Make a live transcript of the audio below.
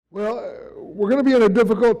We're going to be on a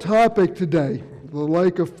difficult topic today, the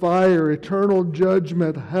lake of fire, eternal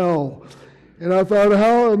judgment, hell. And I thought,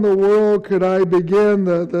 how in the world could I begin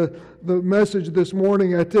the message this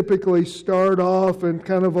morning? I typically start off in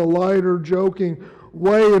kind of a lighter, joking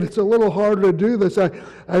way, and it's a little harder to do this.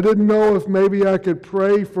 I didn't know if maybe I could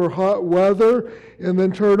pray for hot weather and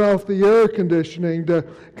then turn off the air conditioning to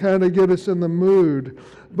kind of get us in the mood.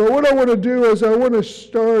 But what I want to do is I want to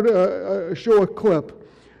show a clip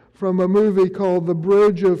from a movie called The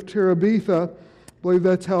Bridge of Terabitha. I believe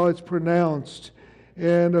that's how it's pronounced.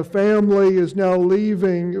 And a family is now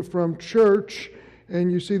leaving from church,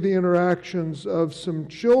 and you see the interactions of some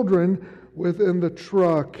children within the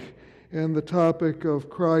truck, and the topic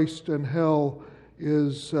of Christ and hell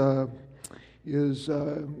is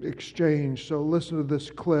exchanged. So listen to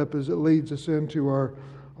this clip as it leads us into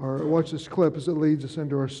watch this clip as it leads us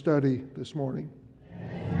into our study this morning.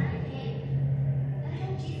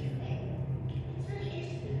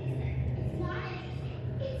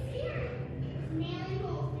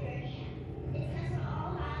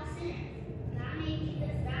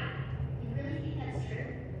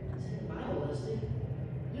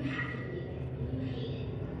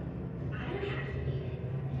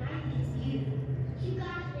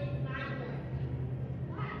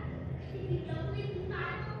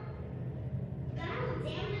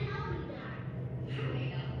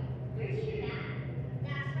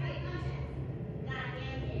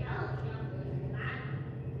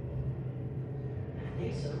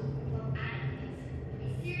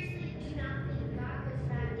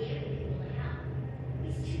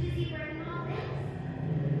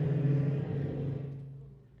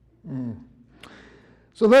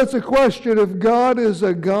 So that's a question. If God is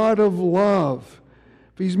a God of love,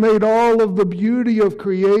 if He's made all of the beauty of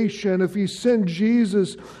creation, if He sent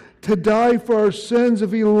Jesus to die for our sins,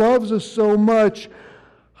 if He loves us so much,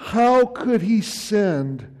 how could He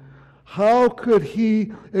send? How could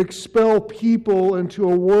He expel people into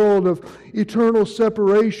a world of eternal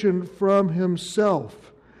separation from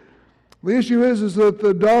Himself? The issue is that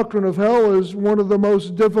the doctrine of hell is one of the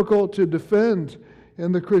most difficult to defend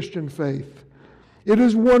in the Christian faith. It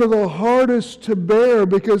is one of the hardest to bear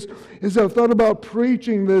because as I've thought about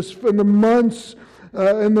preaching this in the months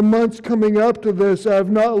coming up to this,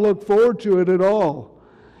 I've not looked forward to it at all.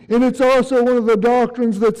 And it's also one of the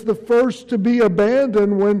doctrines that's the first to be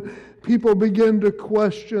abandoned when people begin to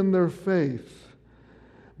question their faith.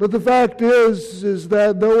 But the fact is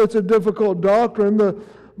that though it's a difficult doctrine, the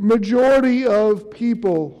majority of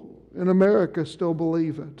people in America still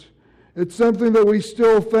believe it. It's something that we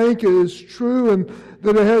still think is true and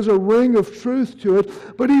that it has a ring of truth to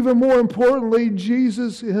it. But even more importantly,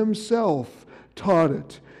 Jesus Himself taught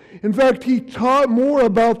it. In fact, He taught more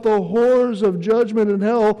about the horrors of judgment in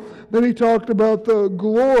hell than He talked about the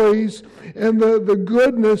glories and the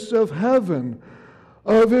goodness of heaven.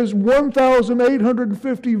 Of His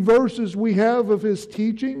 1,850 verses we have of His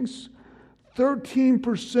teachings,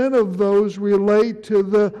 13% of those relate to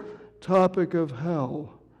the topic of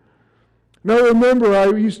hell. Now remember, I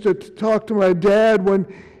used to talk to my dad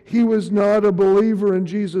when he was not a believer in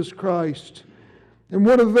Jesus Christ. And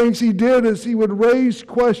one of the things he did is he would raise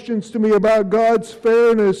questions to me about God's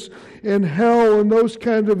fairness and hell and those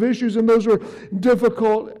kinds of issues. And those were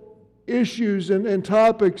difficult issues and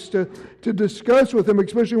topics to discuss with him,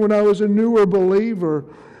 especially when I was a newer believer.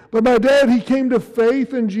 But my dad, he came to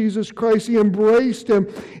faith in Jesus Christ. He embraced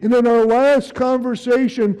Him. And in our last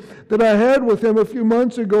conversation that I had with him a few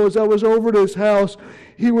months ago as I was over at his house,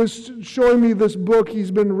 he was showing me this book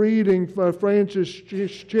he's been reading by Francis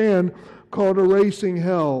Chan called Erasing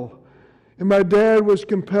Hell. And my dad was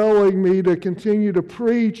compelling me to continue to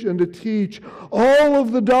preach and to teach all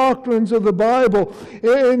of the doctrines of the Bible.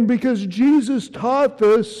 And because Jesus taught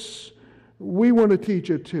this, we want to teach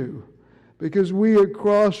it too. Because we at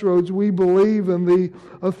Crossroads, we believe in the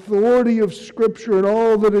authority of Scripture and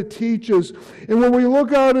all that it teaches. And when we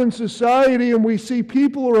look out in society and we see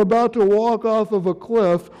people are about to walk off of a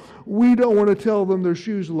cliff, we don't want to tell them their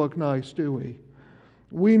shoes look nice, do we?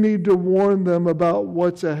 We need to warn them about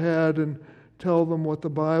what's ahead and tell them what the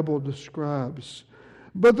Bible describes.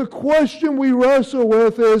 But the question we wrestle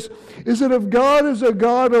with is that if God is a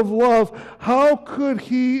God of love, how could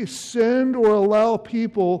He send or allow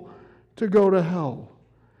people to go to hell?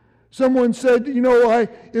 Someone said,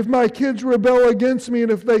 if my kids rebel against me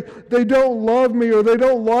and if they don't love me or they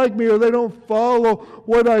don't like me or they don't follow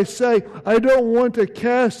what I say, I don't want to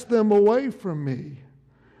cast them away from me.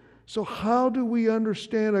 So how do we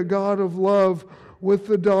understand a God of love with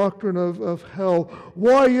the doctrine of hell?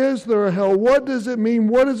 Why is there a hell? What does it mean?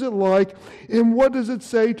 What is it like? And what does it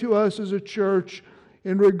say to us as a church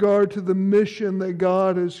in regard to the mission that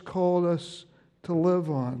God has called us to live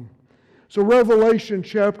on. So Revelation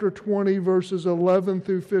chapter 20, verses 11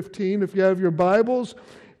 through 15. If you have your Bibles,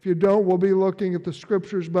 if you don't, we'll be looking at the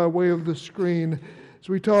scriptures by way of the screen.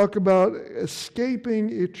 So we talk about escaping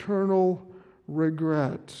eternal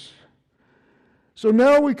regret. So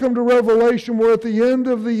now we come to Revelation. We're at the end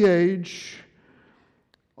of the age.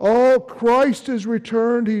 All Christ has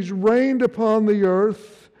returned. He's reigned upon the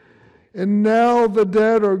earth. And now the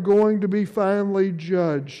dead are going to be finally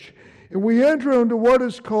judged. And we enter into what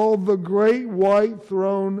is called the Great White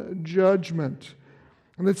Throne Judgment.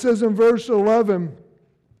 And it says in verse 11,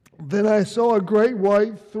 "Then I saw a great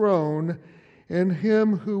white throne, and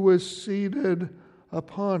him who was seated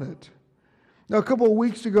upon it." Now, a couple of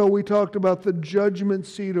weeks ago, we talked about the judgment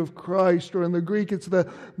seat of Christ, or in the Greek, it's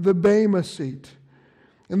the Bema seat.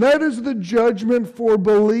 And that is the judgment for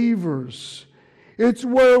believers. It's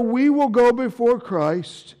where we will go before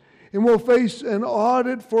Christ and we'll face an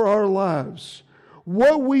audit for our lives.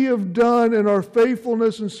 What we have done in our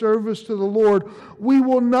faithfulness and service to the Lord, we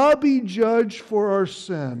will not be judged for our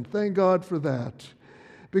sin. Thank God for that.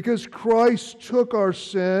 Because Christ took our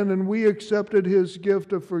sin and we accepted His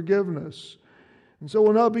gift of forgiveness. And so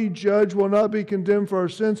we'll not be judged, we'll not be condemned for our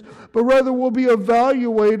sins, but rather we'll be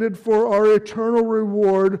evaluated for our eternal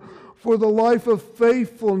reward for the life of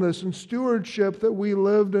faithfulness and stewardship that we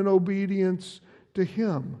lived in obedience to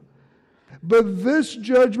Him. But this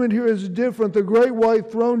judgment here is different. The great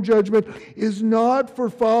white throne judgment is not for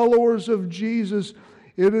followers of Jesus.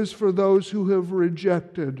 It is for those who have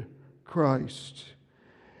rejected Christ.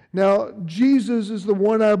 Now, Jesus is the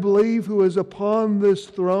one, I believe, who is upon this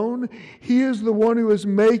throne. He is the one who is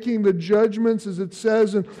making the judgments, as it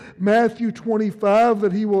says in Matthew 25,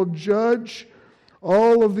 that He will judge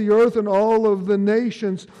all of the earth and all of the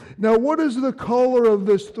nations. Now, what is the color of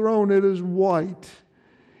this throne? It is white.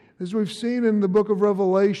 As we've seen in the book of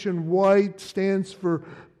Revelation, white stands for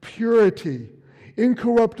purity,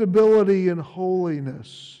 incorruptibility, and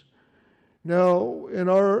holiness. Now, in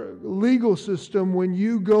our legal system, when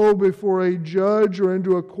you go before a judge or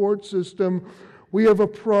into a court system, we have a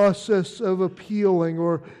process of appealing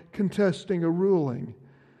or contesting a ruling.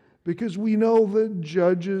 Because we know that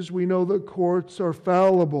judges, we know that courts are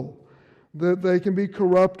fallible, that they can be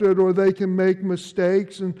corrupted or they can make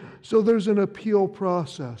mistakes, and so there's an appeal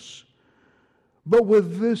process. But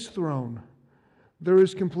with this throne, there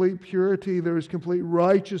is complete purity, there is complete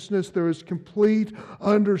righteousness, there is complete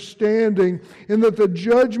understanding, in that the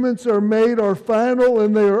judgments are made are final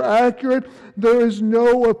and they are accurate. There is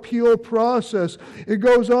no appeal process. It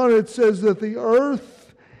goes on, it says that the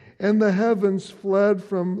earth and the heavens fled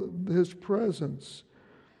from His presence,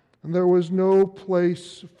 and there was no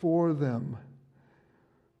place for them.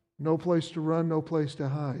 No place to run, no place to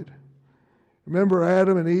hide. Remember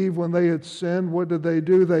Adam and Eve, when they had sinned, what did they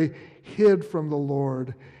do? They hid from the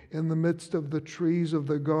Lord in the midst of the trees of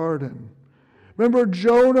the garden. Remember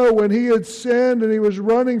Jonah, when he had sinned and he was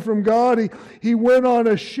running from God, he went on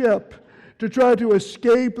a ship to try to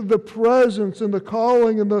escape the presence and the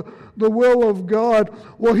calling and the will of God.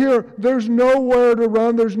 Well, here, there's nowhere to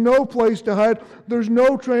run. There's no place to hide. There's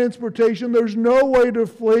no transportation. There's no way to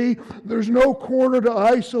flee. There's no corner to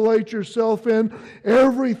isolate yourself in.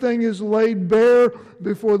 Everything is laid bare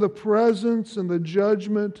before the presence and the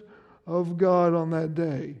judgment of God on that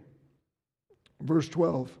day. Verse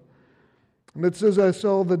 12. And it says, I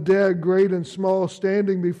saw the dead, great and small,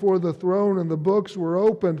 standing before the throne, and the books were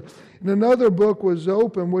opened. And another book was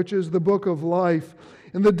opened, which is the book of life.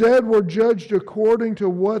 And the dead were judged according to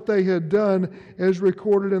what they had done, as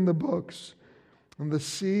recorded in the books. And the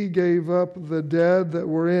sea gave up the dead that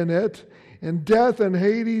were in it, and death and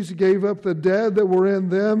Hades gave up the dead that were in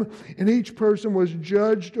them, and each person was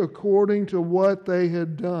judged according to what they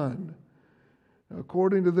had done.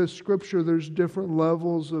 According to this scripture, there's different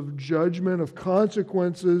levels of judgment, of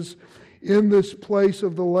consequences in this place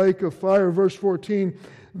of the lake of fire. Verse 14,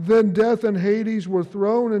 then death and Hades were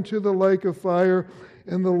thrown into the lake of fire,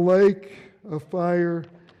 and the lake of fire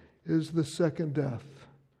is the second death.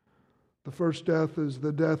 The first death is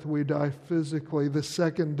the death we die physically. The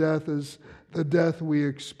second death is the death we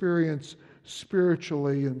experience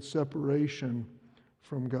spiritually in separation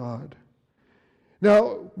from God.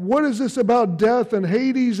 Now, what is this about death and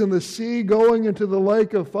Hades and the sea going into the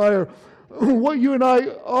lake of fire? What you and I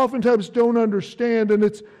oftentimes don't understand, and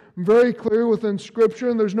it's very clear within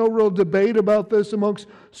Scripture, and there's no real debate about this amongst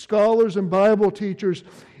scholars and Bible teachers,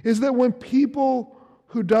 is that when people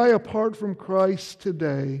who die apart from Christ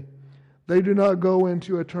today, they do not go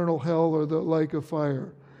into eternal hell or the lake of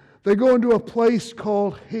fire. They go into a place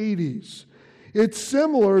called Hades. It's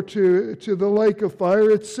similar to the lake of fire.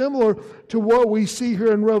 It's similar to what we see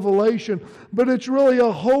here in Revelation. But it's really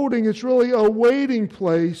a holding, it's really a waiting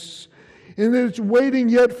place. And it's waiting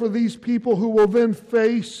yet for these people who will then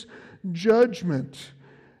face judgment.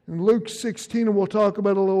 In Luke 16, and we'll talk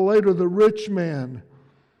about it a little later, the rich man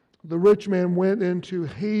went into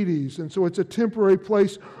Hades. And so it's a temporary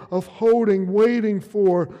place of holding, waiting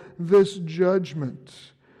for this judgment.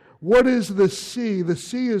 What is the sea? The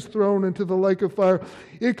sea is thrown into the lake of fire.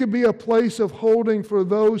 It could be a place of holding for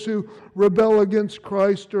those who rebel against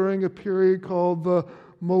Christ during a period called the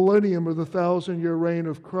millennium, or the 1,000-year reign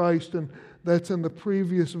of Christ. And that's in the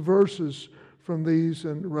previous verses from these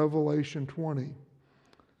in Revelation 20.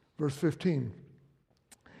 Verse 15.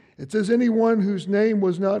 It says, anyone whose name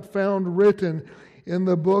was not found written in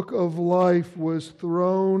the book of life was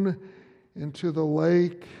thrown into the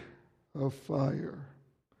lake of fire.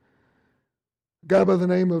 A guy by the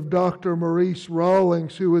name of Dr. Maurice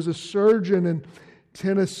Rawlings, who was a surgeon in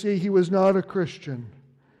Tennessee, he was not a Christian.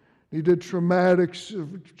 He did traumatic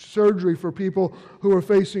surgery for people who were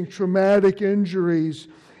facing traumatic injuries.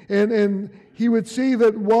 And he would see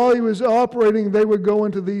that while he was operating, they would go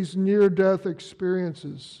into these near-death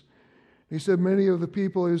experiences. He said many of the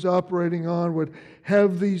people he was operating on would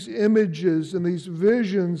have these images and these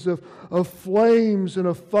visions of flames and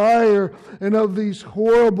of fire and of these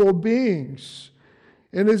horrible beings.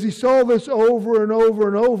 And as he saw this over and over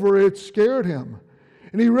and over, it scared him.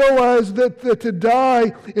 And he realized that to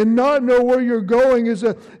die and not know where you're going is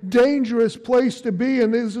a dangerous place to be.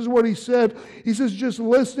 And this is what he said. He says, just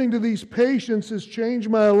listening to these patients has changed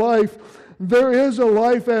my life. There is a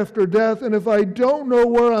life after death, and if I don't know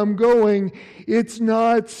where I'm going, it's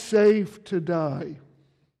not safe to die.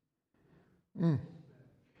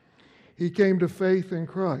 He came to faith in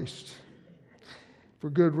Christ for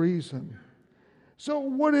good reason. So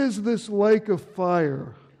what is this lake of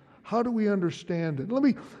fire? How do we understand it? Let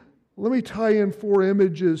me tie in 4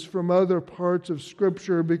 images from other parts of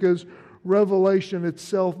Scripture, because Revelation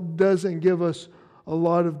itself doesn't give us a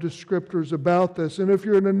lot of descriptors about this. And if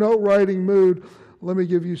you're in a note-writing mood, let me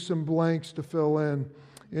give you some blanks to fill in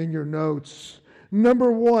your notes.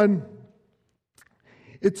 Number 1,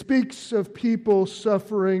 it speaks of people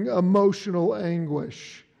suffering emotional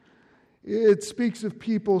anguish. It speaks of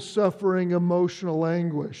people suffering emotional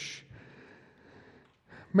anguish.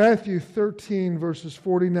 Matthew 13, verses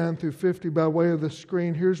 49 through 50, by way of the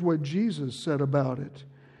screen, here's what Jesus said about it.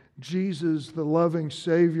 Jesus, the loving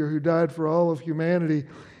Savior who died for all of humanity,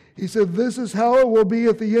 he said, this is how it will be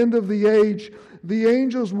at the end of the age. The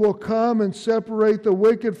angels will come and separate the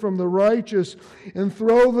wicked from the righteous and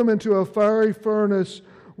throw them into a fiery furnace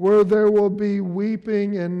where there will be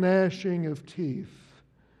weeping and gnashing of teeth.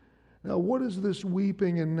 Now, what is this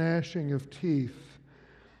weeping and gnashing of teeth?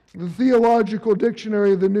 The Theological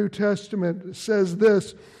Dictionary of the New Testament says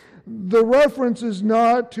this: the reference is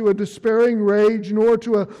not to a despairing rage nor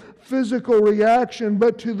to a physical reaction,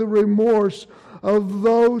 but to the remorse of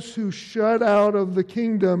those who shut out of the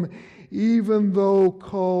kingdom, even though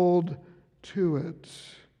called to it.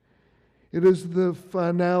 It is the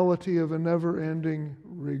finality of a never-ending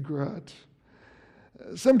regret.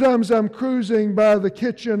 Sometimes I'm cruising by the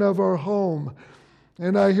kitchen of our home,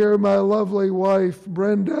 and I hear my lovely wife,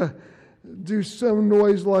 Brenda, do some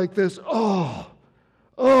noise like this. Oh!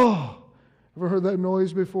 Ever heard that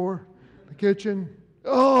noise before? The kitchen?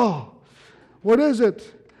 Oh! What is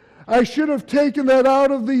it? I should have taken that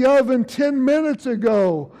out of the oven 10 minutes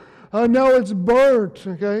ago. Now it's burnt,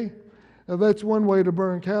 okay? Now that's one way to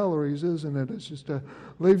burn calories, isn't it? It's just to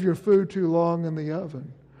leave your food too long in the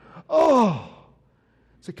oven. Oh!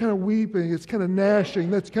 It's a kind of weeping, it's kind of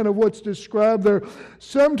gnashing. That's kind of what's described there.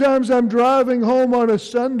 Sometimes I'm driving home on a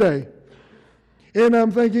Sunday, and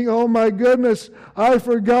I'm thinking, oh my goodness, I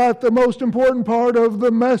forgot the most important part of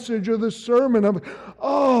the message or the sermon.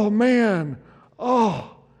 Oh man,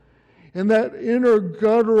 oh. And that inner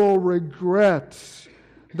guttural regret,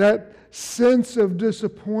 that sense of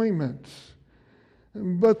disappointment.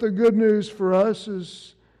 But the good news for us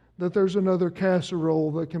is that there's another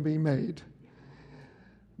casserole that can be made.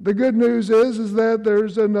 The good news is that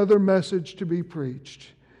there's another message to be preached.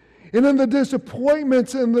 And in the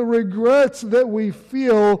disappointments and the regrets that we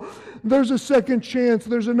feel, there's a second chance.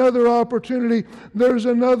 There's another opportunity. There's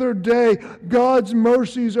another day. God's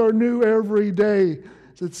mercies are new every day,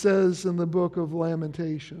 as it says in the book of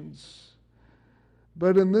Lamentations.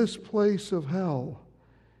 But in this place of hell,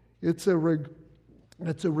 it's a regret.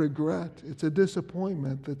 It's a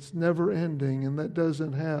disappointment that's never ending and that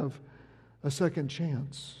doesn't have a second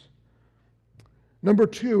chance. Number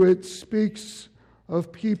 2, it speaks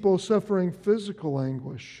of people suffering physical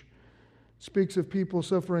anguish. speaks of people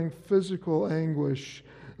suffering physical anguish.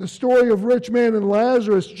 The story of rich man and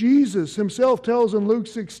Lazarus, Jesus himself tells in Luke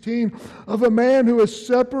 16 of a man who is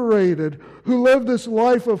separated, who lived this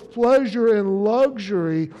life of pleasure and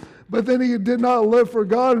luxury, but then he did not live for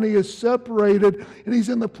God, and he is separated, and he's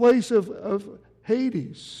in the place of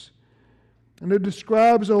Hades. And it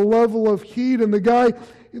describes a level of heat, and the guy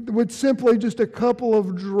would simply just a couple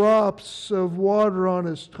of drops of water on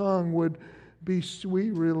his tongue would be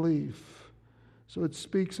sweet relief. So it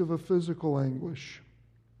speaks of a physical anguish.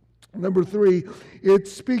 Number 3, it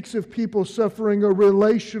speaks of people suffering a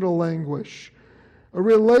relational anguish. A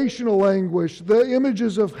relational anguish. The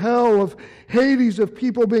images of hell, of Hades, of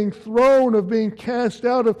people being thrown, of being cast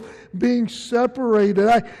out, of being separated.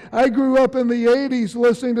 I grew up in the 80s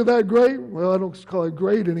listening to that great, well, I don't call it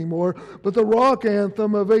great anymore, but the rock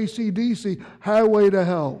anthem of AC/DC, Highway to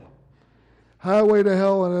Hell. Highway to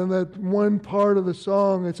Hell, and in that one part of the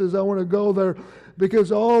song, it says, I want to go there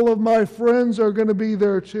because all of my friends are going to be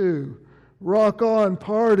there too. Rock on,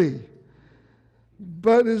 party.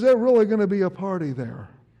 But is there really going to be a party there?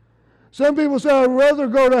 Some people say, I'd rather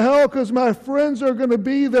go to hell because my friends are going to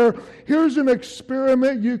be there. Here's an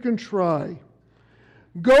experiment you can try.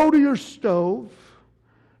 Go to your stove,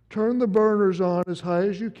 turn the burners on as high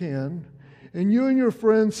as you can, and you and your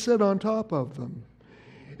friends sit on top of them.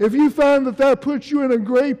 If you find that puts you in a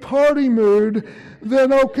great party mood,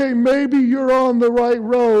 then okay, maybe you're on the right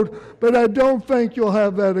road, but I don't think you'll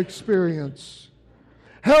have that experience.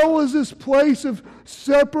 Hell is this place of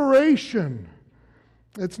separation.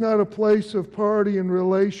 It's not a place of party and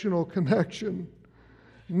relational connection.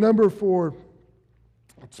 Number 4,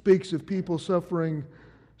 it speaks of people suffering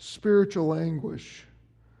spiritual anguish.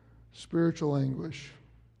 Spiritual anguish.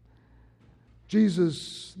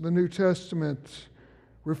 Jesus, the New Testament,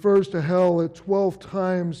 refers to hell at 12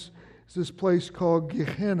 times as this place called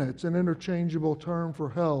Gehenna. It's an interchangeable term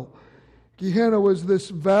for hell. Gehenna was this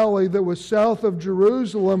valley that was south of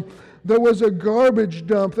Jerusalem that was a garbage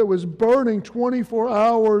dump that was burning 24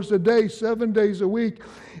 hours a day, 7 days a week.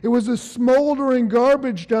 It was a smoldering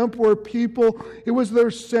garbage dump where it was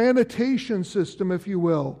their sanitation system, if you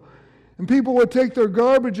will. And people would take their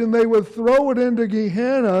garbage and they would throw it into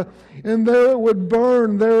Gehenna, and there it would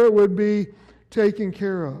burn, there it would be taken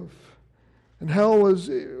care of. And hell is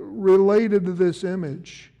related to this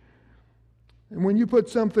image. And when you put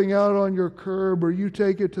something out on your curb or you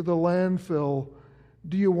take it to the landfill,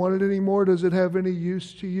 do you want it anymore? Does it have any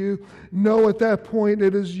use to you? No, at that point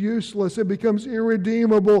it is useless. It becomes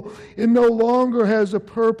irredeemable. It no longer has a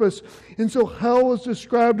purpose. And so hell is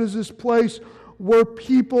described as this place where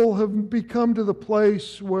people have become to the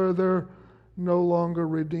place where they're no longer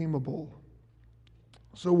redeemable.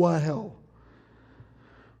 So why hell?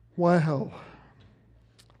 Why hell?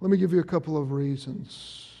 Let me give you a couple of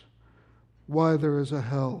reasons why there is a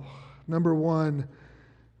hell. Number 1,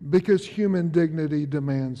 because human dignity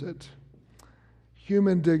demands it.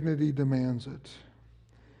 Human dignity demands it.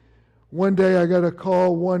 One day I got a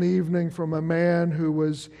call one evening from a man who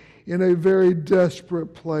was in a very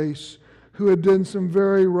desperate place, who had done some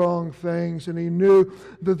very wrong things, and he knew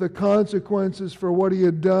that the consequences for what he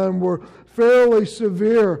had done were fairly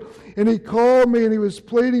severe. And he called me and he was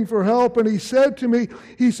pleading for help, and he said to me,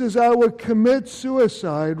 he says, I would commit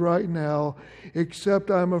suicide right now, except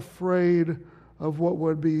I'm afraid of what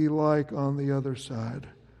would be like on the other side.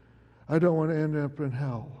 I don't want to end up in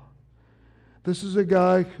hell. This is a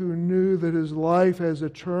guy who knew that his life has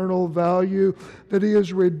eternal value, that he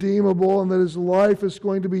is redeemable, and that his life is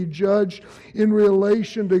going to be judged in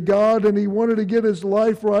relation to God, and he wanted to get his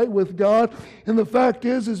life right with God. And the fact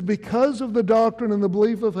is because of the doctrine and the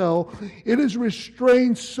belief of hell, it has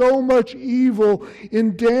restrained so much evil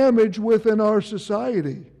and damage within our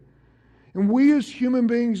society. And we as human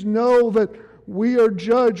beings know that we are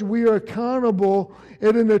judged, we are accountable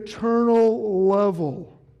at an eternal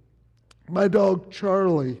level. My dog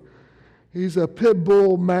Charlie, he's a pit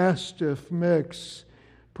bull mastiff mix,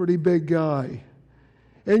 pretty big guy.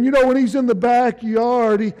 And when he's in the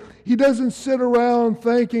backyard, he doesn't sit around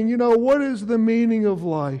thinking, what is the meaning of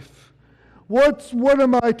life? What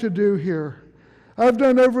am I to do here? I've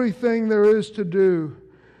done everything there is to do.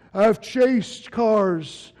 I've chased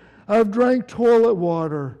cars. I've drank toilet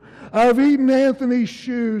water. I've eaten Anthony's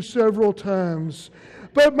shoes several times.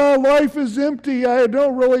 But my life is empty. I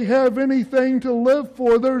don't really have anything to live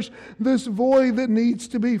for. There's this void that needs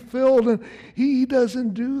to be filled. And he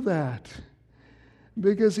doesn't do that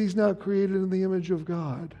because he's not created in the image of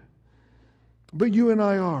God. But you and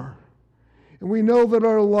I are. And we know that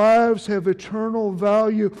our lives have eternal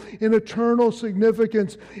value and eternal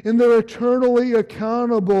significance, and they're eternally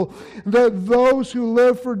accountable. That those who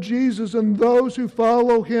live for Jesus and those who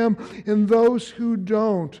follow Him and those who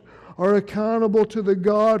don't are accountable to the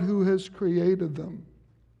God who has created them.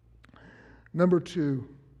 Number 2,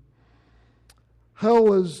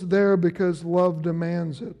 hell is there because love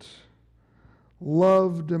demands it.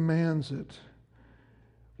 Love demands it.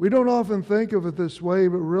 We don't often think of it this way,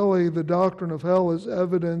 but really the doctrine of hell is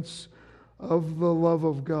evidence of the love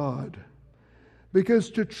of God. Because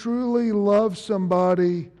to truly love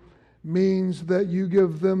somebody means that you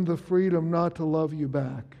give them the freedom not to love you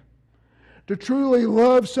back. To truly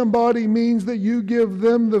love somebody means that you give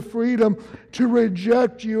them the freedom to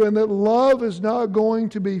reject you, and that love is not going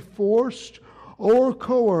to be forced or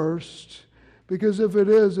coerced, because if it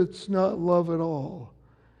is, it's not love at all.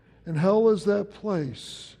 And hell is that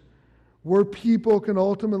place where people can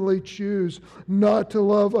ultimately choose not to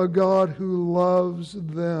love a God who loves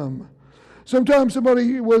them. Sometimes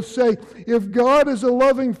somebody will say, if God is a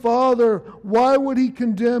loving Father, why would He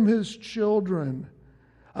condemn His children?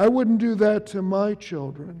 I wouldn't do that to my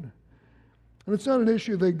children. And it's not an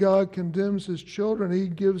issue that God condemns His children. He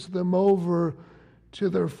gives them over to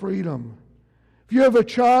their freedom. If you have a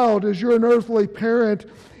child, as you're an earthly parent,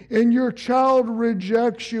 and your child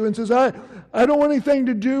rejects you and says, I don't want anything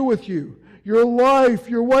to do with you, your life,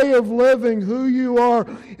 your way of living, who you are,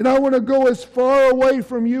 and I want to go as far away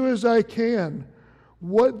from you as I can.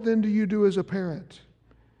 What then do you do as a parent?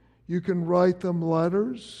 You can write them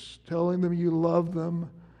letters telling them you love them,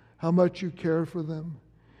 how much you care for them.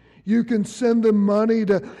 You can send them money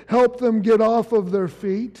to help them get off of their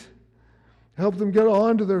feet, help them get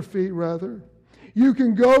onto their feet, rather. You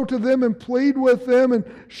can go to them and plead with them and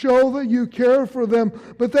show that you care for them,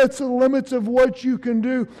 but that's the limits of what you can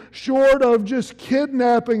do, short of just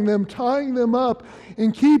kidnapping them, tying them up,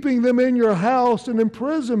 and keeping them in your house in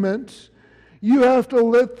imprisonment. You have to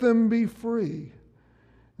let them be free.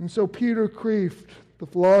 And so Peter Kreeft, the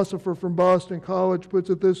philosopher from Boston College, puts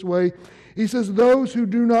it this way. He says, those who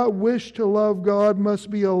do not wish to love God must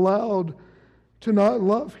be allowed to not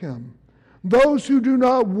love Him. Those who do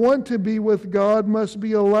not want to be with God must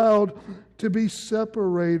be allowed to be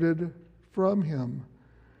separated from Him.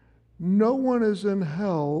 No one is in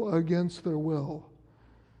hell against their will.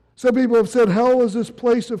 Some people have said hell is this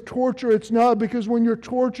place of torture. It's not, because when you're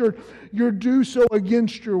tortured, you do so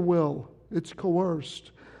against your will. It's coerced.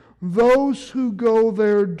 Those who go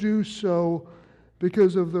there do so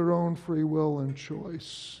because of their own free will and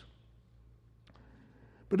choice.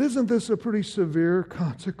 But isn't this a pretty severe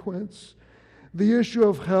consequence? The issue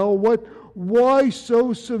of hell, why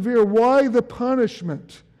so severe? Why the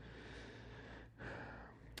punishment?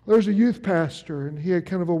 There's a youth pastor, and he had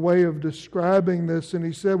kind of a way of describing this, and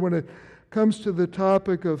he said when it comes to the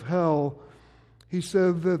topic of hell, he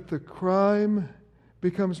said that the crime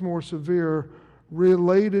becomes more severe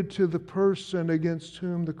related to the person against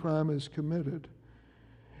whom the crime is committed.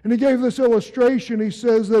 And he gave this illustration. He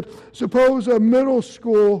says that suppose a middle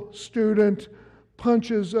school student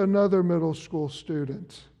punches another middle school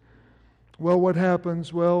student. Well, what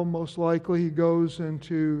happens? Well, most likely he goes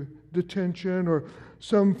into detention or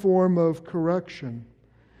some form of correction.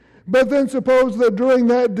 But then suppose that during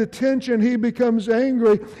that detention he becomes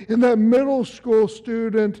angry, and that middle school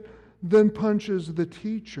student then punches the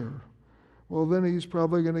teacher. Well, then he's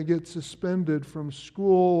probably going to get suspended from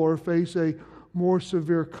school or face a more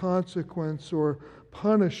severe consequence or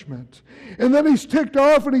punishment. And then he's ticked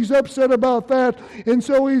off and he's upset about that. And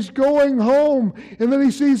so he's going home. And then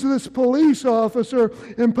he sees this police officer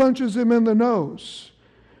and punches him in the nose.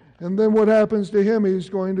 And then what happens to him? He's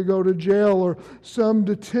going to go to jail or some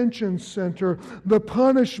detention center. The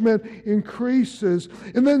punishment increases.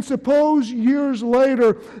 And then suppose years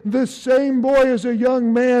later, this same boy as a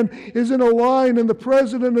young man is in a line and the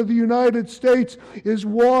President of the United States is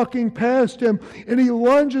walking past him and he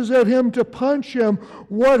lunges at him to punch him.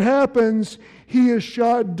 What happens? He is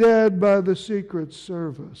shot dead by the Secret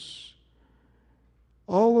Service.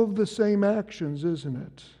 All of the same actions, isn't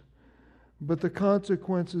it? But the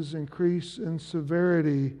consequences increase in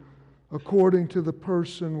severity according to the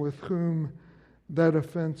person with whom that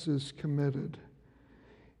offense is committed.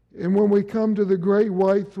 And when we come to the great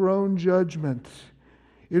white throne judgment,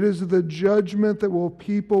 it is the judgment that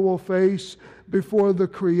people will face before the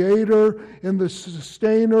Creator and the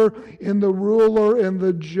Sustainer and the Ruler and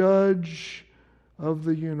the Judge of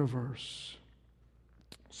the universe.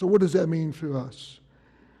 So what does that mean for us?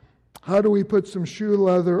 How do we put some shoe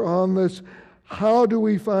leather on this? How do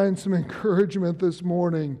we find some encouragement this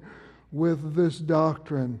morning with this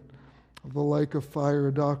doctrine of the lake of fire,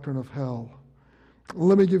 a doctrine of hell?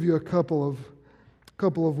 Let me give you a couple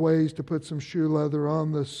of ways to put some shoe leather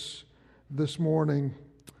on this morning.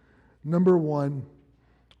 Number one,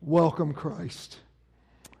 welcome Christ.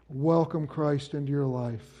 Welcome Christ into your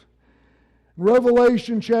life. In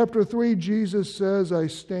Revelation chapter 3, Jesus says, I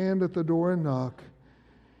stand at the door and knock,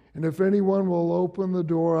 and if anyone will open the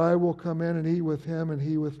door, I will come in and eat with him and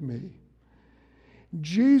he with me.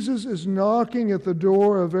 Jesus is knocking at the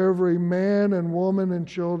door of every man and woman and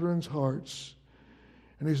children's hearts.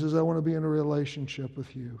 And he says, I want to be in a relationship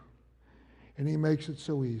with you. And he makes it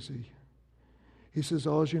so easy. He says,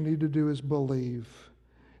 all you need to do is believe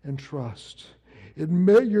and trust.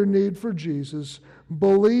 Admit your need for Jesus.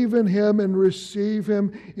 Believe in him and receive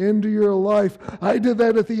him into your life. I did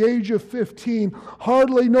that at the age of 15,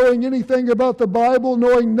 hardly knowing anything about the Bible,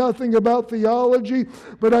 knowing nothing about theology,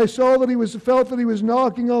 but I saw that felt that he was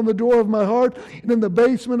knocking on the door of my heart and in the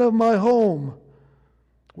basement of my home.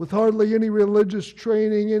 With hardly any religious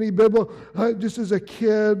training, any biblical, just as a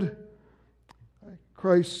kid,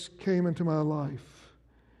 Christ came into my life.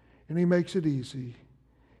 And he makes it easy.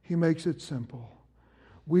 He makes it simple.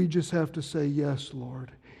 We just have to say, yes,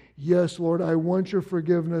 Lord. Yes, Lord, I want your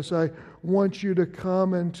forgiveness. I want you to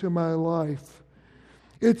come into my life.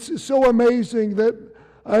 It's so amazing that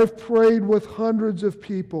I've prayed with hundreds of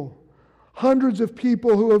people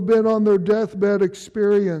who have been on their deathbed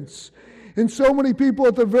experience. And so many people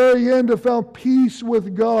at the very end have found peace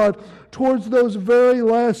with God towards those very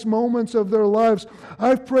last moments of their lives.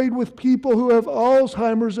 I've prayed with people who have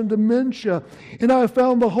Alzheimer's and dementia, and I've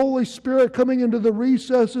found the Holy Spirit coming into the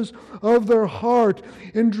recesses of their heart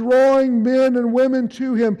and drawing men and women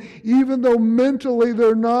to him, even though mentally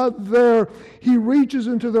they're not there. He reaches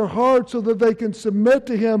into their heart so that they can submit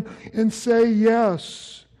to him and say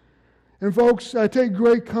yes. And folks, I take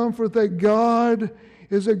great comfort that God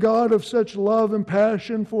is a God of such love and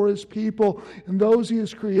passion for his people and those he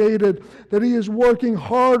has created, that he is working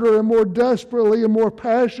harder and more desperately and more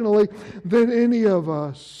passionately than any of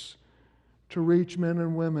us to reach men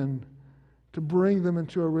and women, to bring them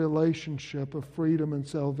into a relationship of freedom and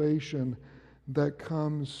salvation that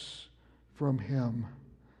comes from him.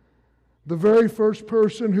 The very first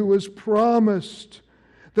person who was promised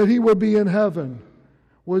that he would be in heaven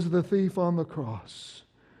was the thief on the cross.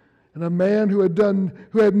 And a man who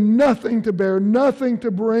had nothing to bear, nothing to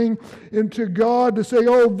bring into God to say,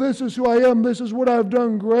 oh, this is who I am, this is what I've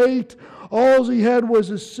done great. All he had was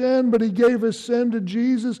his sin, but he gave his sin to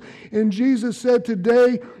Jesus. And Jesus said,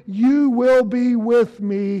 today you will be with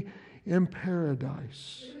me in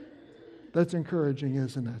paradise. That's encouraging,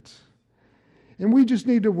 isn't it? And we just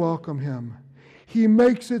need to welcome him. He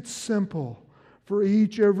makes it simple for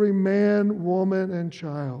every man, woman, and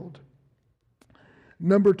child.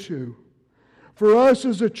 Number two, for us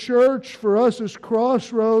as a church, for us as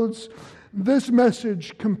Crossroads, this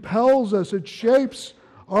message compels us, it shapes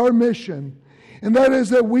our mission, and that is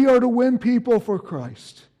that we are to win people for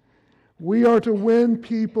Christ. We are to win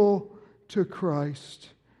people to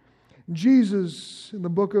Christ. Jesus, in the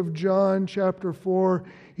book of John, chapter 4,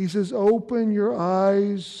 he says, open your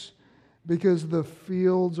eyes because the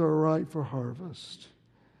fields are ripe for harvest.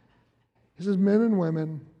 He says, men and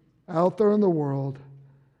women out there in the world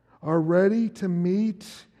are ready to meet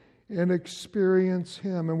and experience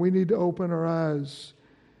him. And we need to open our eyes.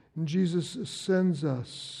 And Jesus sends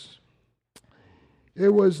us. It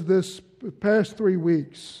was this past 3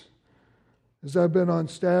 weeks, as I've been on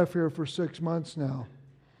staff here for 6 months now.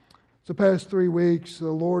 The past 3 weeks,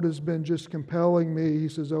 the Lord has been just compelling me. He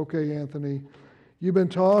says, okay, Anthony, you've been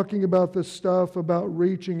talking about this stuff, about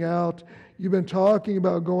reaching out. You've been talking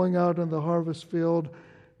about going out in the harvest field.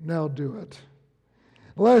 Now do it.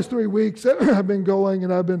 The last 3 weeks, I've been going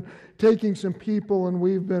and I've been taking some people and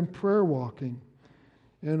we've been prayer walking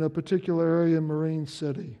in a particular area in Marine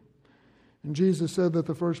City. And Jesus said that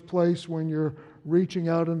the first place when you're reaching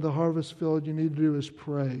out in the harvest field you need to do is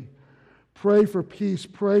pray. Pray for peace.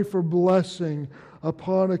 Pray for blessing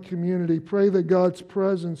upon a community. Pray that God's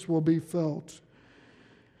presence will be felt.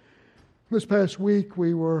 This past week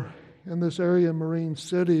we were in this area in Marine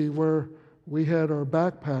City where we had our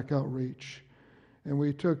backpack outreach. And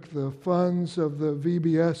we took the funds of the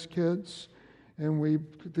VBS kids and we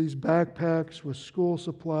put these backpacks with school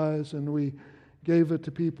supplies and we gave it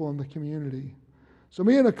to people in the community. So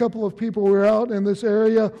me and a couple of people were out in this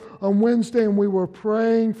area on Wednesday and we were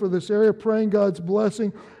praying for this area, praying God's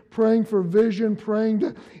blessing, praying for vision, praying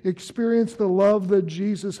to experience the love that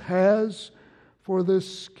Jesus has for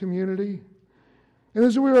this community. And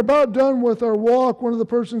as we were about done with our walk, one of the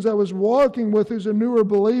persons I was walking with, who's a newer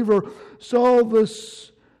believer, saw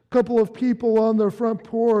this couple of people on their front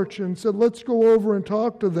porch and said, let's go over and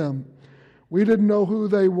talk to them. We didn't know who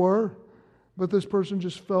they were, but this person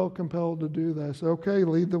just felt compelled to do that. I said, okay,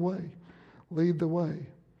 lead the way. Lead the way.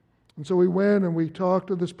 And so we went and we talked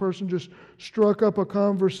to this person, just struck up a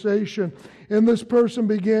conversation. And this person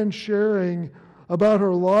began sharing about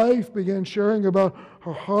her life, began sharing about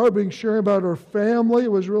her heart, began sharing about her family.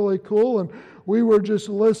 It was really cool. And we were just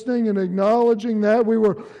listening and acknowledging that. We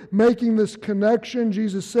were making this connection.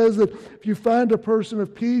 Jesus says that if you find a person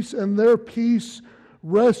of peace and their peace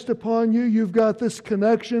rests upon you, you've got this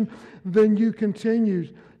connection, then you continue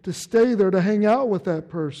to stay there, to hang out with that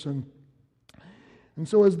person. And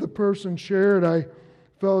so as the person shared, I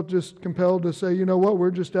felt just compelled to say, you know what, we're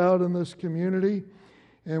just out in this community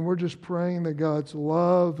and we're just praying that God's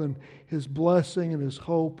love and His blessing and His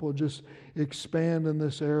hope will just expand in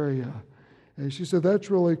this area. And she said, that's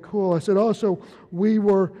really cool. I said, also, we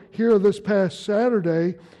were here this past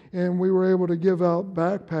Saturday and we were able to give out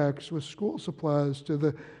backpacks with school supplies to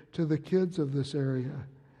the kids of this area.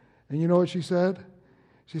 And you know what she said?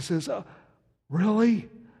 She says, really?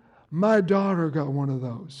 My daughter got one of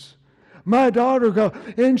those. My daughter got,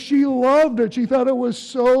 and she loved it. She thought it was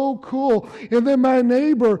so cool. And then my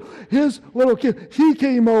neighbor, his little kid, he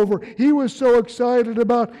came over. He was so excited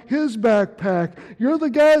about his backpack. You're the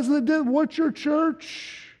guys that did, what's your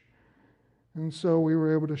church? And so we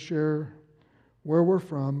were able to share where we're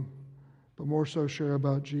from, but more so share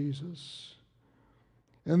about Jesus.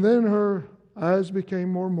 And then her eyes became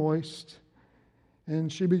more moist,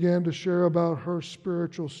 and she began to share about her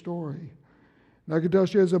spiritual story. And I could tell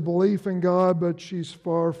she has a belief in God, but she's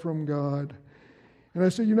far from God. And I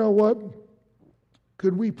said, you know what?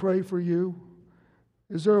 Could we pray for you?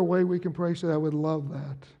 Is there a way we can pray? She said, I would love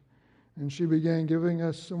that. And she began giving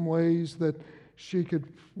us some ways that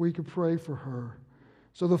we could pray for her.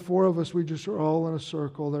 So the four of us, we just are all in a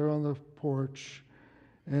circle there on the porch,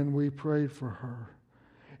 and we prayed for her.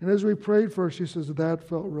 And as we prayed for her, she says, that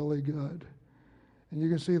felt really good. And you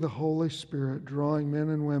can see the Holy Spirit drawing men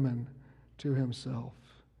and women to Himself.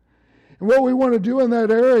 And what we want to do in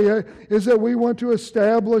that area is that we want to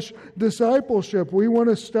establish discipleship. We want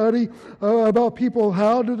to study about people,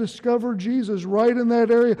 how to discover Jesus right in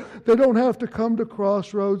that area. They don't have to come to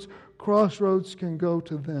Crossroads. Crossroads can go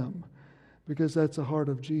to them, because that's the heart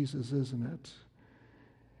of Jesus, isn't it?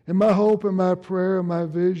 And my hope and my prayer and my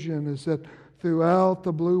vision is that throughout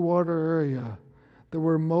the Blue Water area, that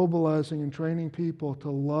we're mobilizing and training people to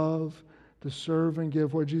love, to serve and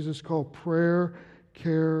give, what Jesus called prayer,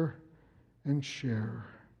 care, and share.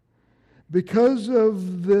 Because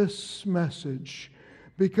of this message,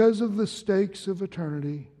 because of the stakes of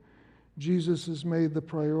eternity, Jesus has made the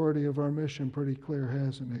priority of our mission pretty clear,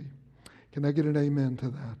 hasn't He? Can I get an amen to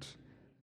that?